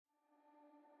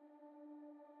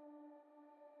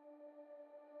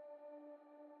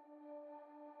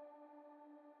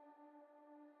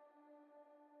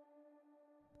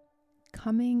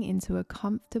coming into a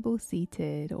comfortable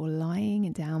seated or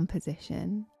lying down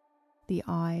position, the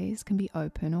eyes can be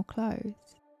open or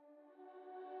closed.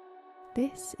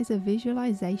 This is a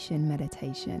visualization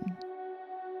meditation,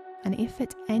 and if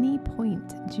at any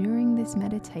point during this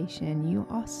meditation you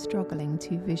are struggling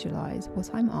to visualize what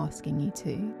I'm asking you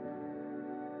to,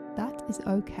 that is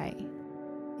okay.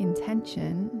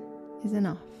 Intention is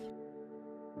enough.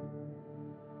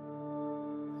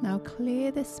 Now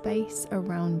clear the space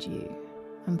around you,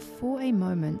 and for a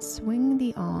moment swing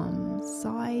the arms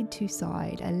side to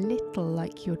side a little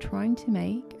like you're trying to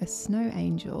make a snow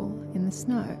angel in the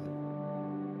snow.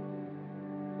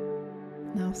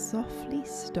 Now softly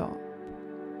stop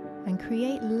and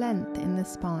create length in the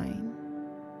spine,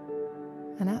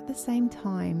 and at the same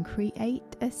time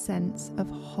create a sense of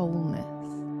wholeness,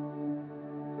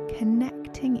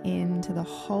 connecting into the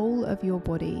whole of your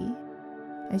body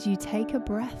as you take a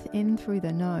breath in through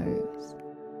the nose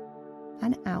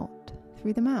and out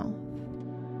through the mouth.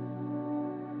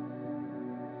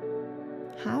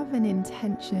 Have an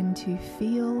intention to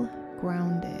feel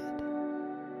grounded.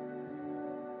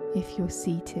 If you're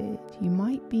seated, you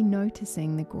might be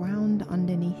noticing the ground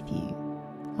underneath you,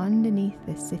 underneath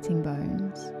the sitting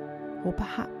bones, or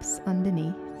perhaps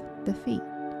underneath the feet.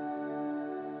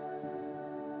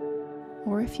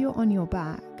 Or if you're on your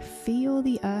back, feel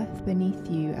the earth beneath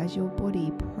you as your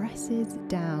body presses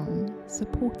down,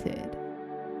 supported.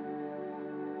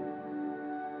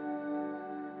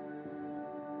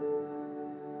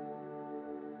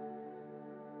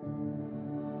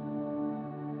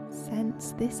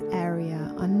 Sense this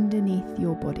area underneath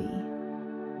your body,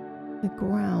 the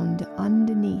ground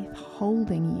underneath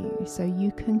holding you so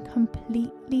you can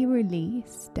completely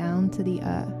release down to the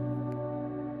earth.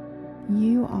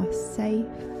 You are safe,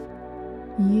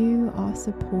 you are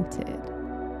supported.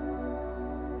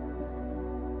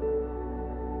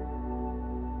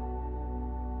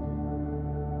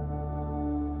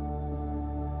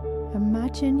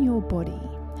 Imagine your body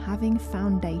having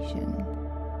foundation,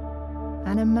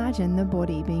 and imagine the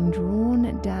body being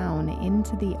drawn down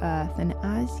into the earth, and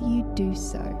as you do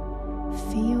so,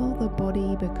 feel the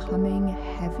body becoming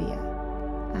heavier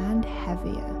and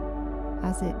heavier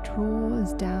as it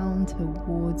draws down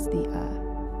towards the earth.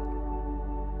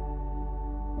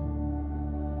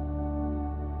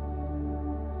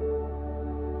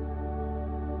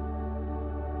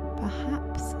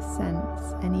 Perhaps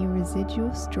sense any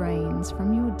residual strains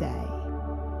from your day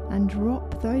and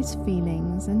drop those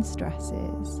feelings and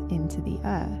stresses into the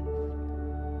earth.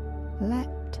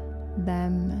 Let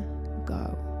them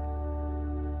go.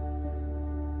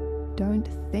 Don't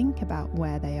think about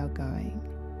where they are going.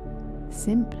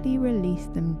 Simply release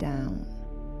them down,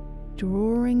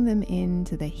 drawing them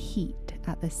into the heat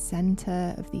at the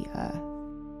center of the earth.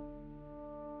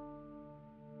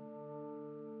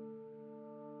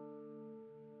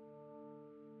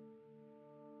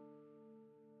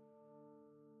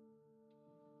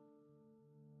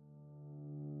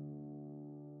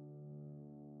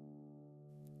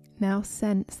 Now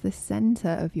sense the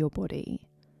center of your body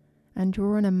and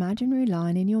draw an imaginary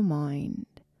line in your mind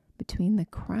between the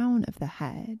crown of the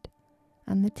head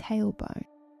and the tailbone.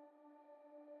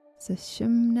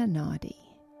 Sushumna Nadi,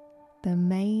 the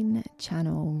main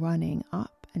channel running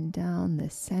up and down the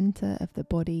center of the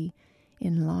body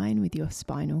in line with your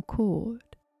spinal cord.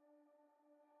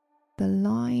 The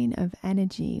line of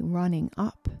energy running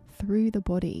up through the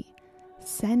body,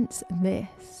 sense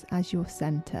this as your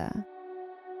center,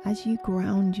 as you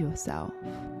ground yourself.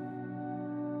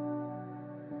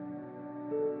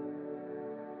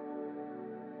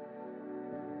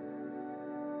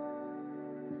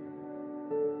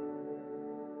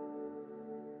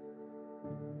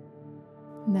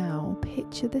 Now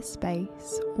picture the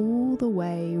space all the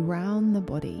way round the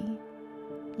body,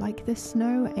 like the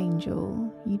snow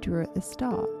angel you drew at the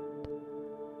start.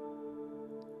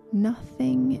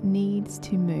 Nothing needs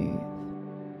to move.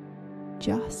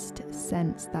 Just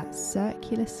sense that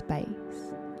circular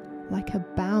space, like a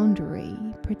boundary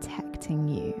protecting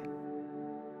you.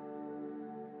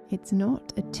 It's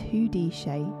not a 2D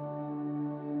shape,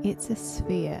 it's a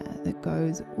sphere that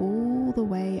goes all the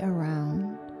way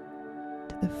around,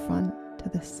 to the front, to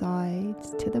the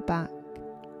sides, to the back.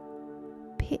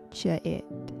 Picture it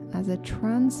as a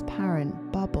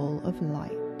transparent bubble of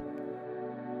light.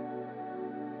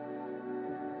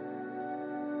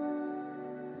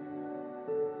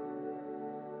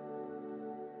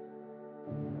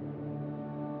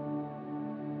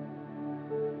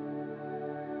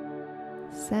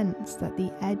 Sense that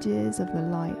the edges of the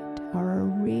light are a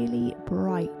really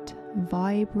bright,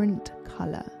 vibrant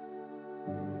colour.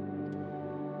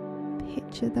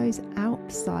 capture those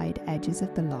outside edges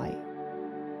of the light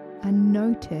and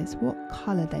notice what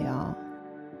color they are.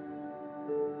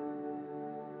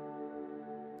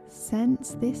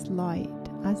 Sense this light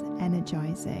as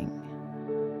energizing.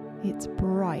 It's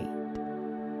bright,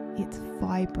 it's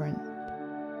vibrant.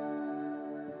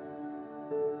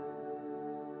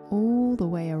 All the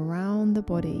way around the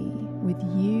body with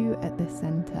you at the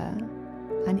center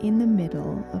and in the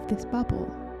middle of this bubble.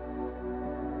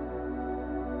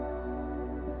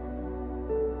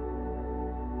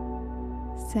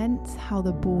 Sense how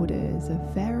the borders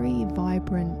are very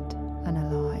vibrant and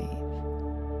alive.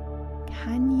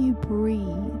 Can you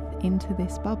breathe into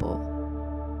this bubble?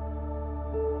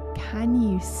 Can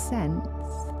you sense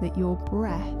that your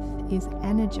breath is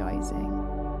energizing?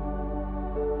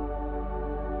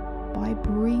 By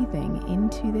breathing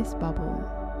into this bubble,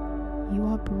 you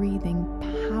are breathing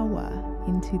power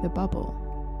into the bubble.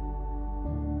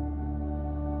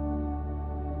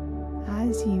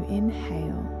 As you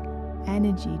inhale,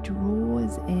 energy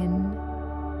draws in,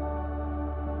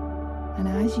 and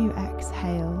as you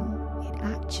exhale, it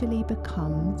actually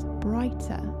becomes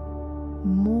brighter,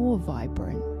 more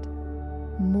vibrant,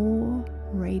 more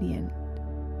radiant.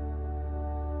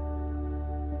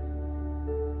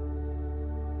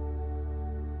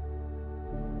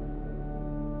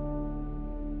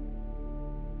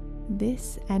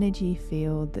 This energy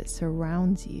field that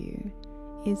surrounds you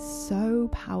is so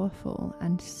powerful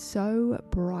and so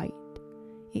bright,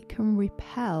 it can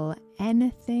repel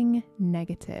anything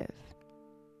negative.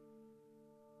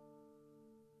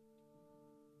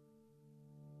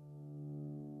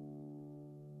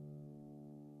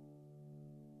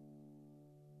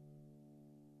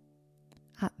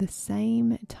 At the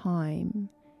same time,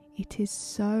 it is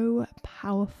so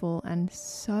powerful and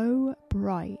so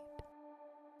bright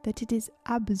that it is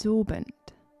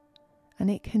absorbent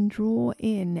and it can draw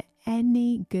in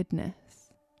any goodness.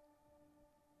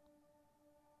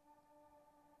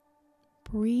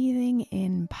 Breathing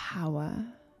in power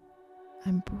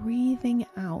and breathing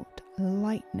out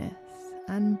lightness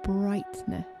and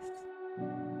brightness.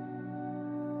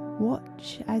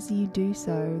 Watch as you do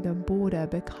so, the border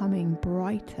becoming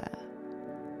brighter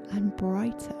and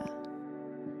brighter.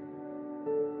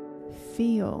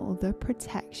 Feel the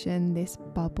protection this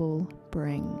bubble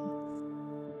brings,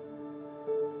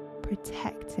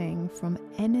 protecting from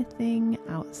anything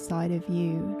outside of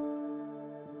you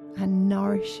and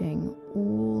nourishing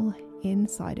all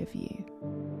inside of you.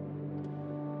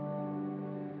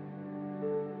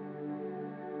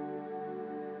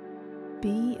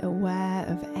 Be aware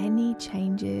of any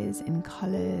changes in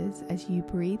colors as you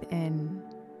breathe in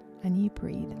and you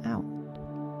breathe out.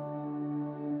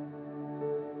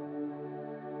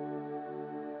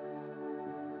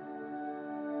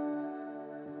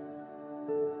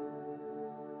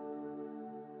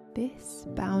 This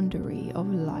boundary of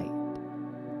light,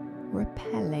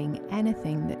 repelling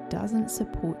anything that doesn't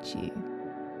support you,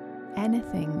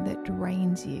 anything that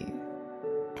drains you,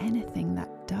 anything that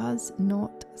does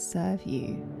not serve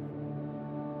you,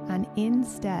 and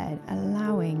instead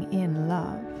allowing in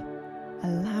love,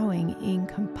 allowing in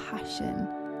compassion,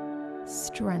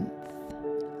 strength,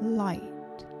 light.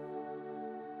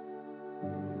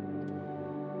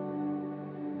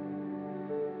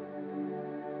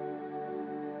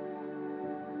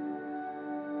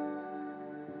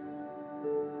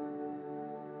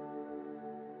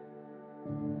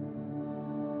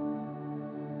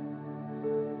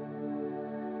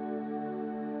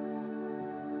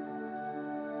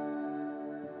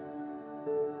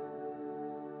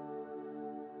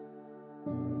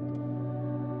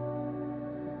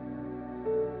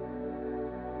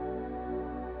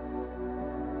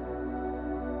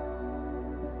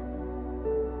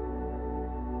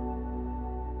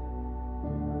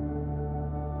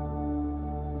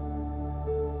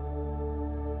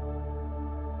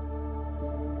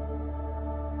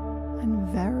 And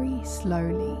very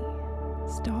slowly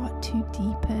start to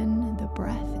deepen the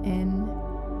breath in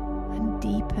and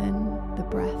deepen the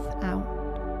breath out.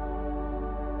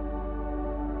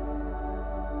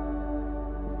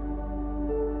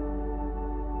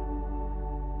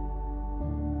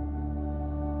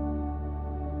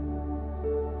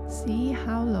 See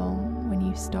how long, when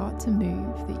you start to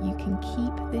move, that you can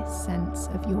keep this sense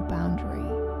of your boundary.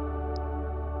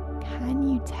 Can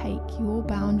you take your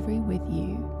boundary with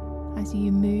you as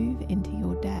you move into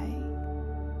your day?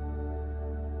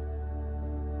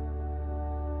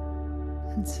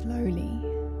 And slowly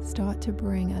start to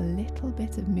bring a little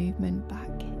bit of movement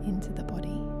back into the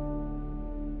body.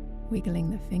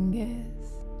 Wiggling the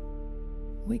fingers,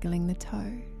 wiggling the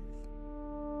toes.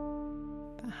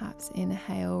 Perhaps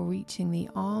inhale, reaching the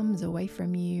arms away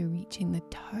from you, reaching the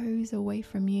toes away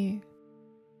from you.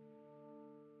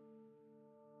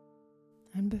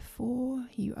 And before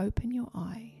you open your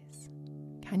eyes,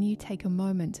 can you take a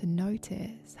moment to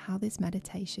notice how this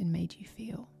meditation made you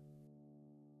feel?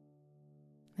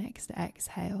 Next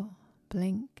exhale,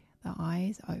 blink the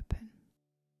eyes open.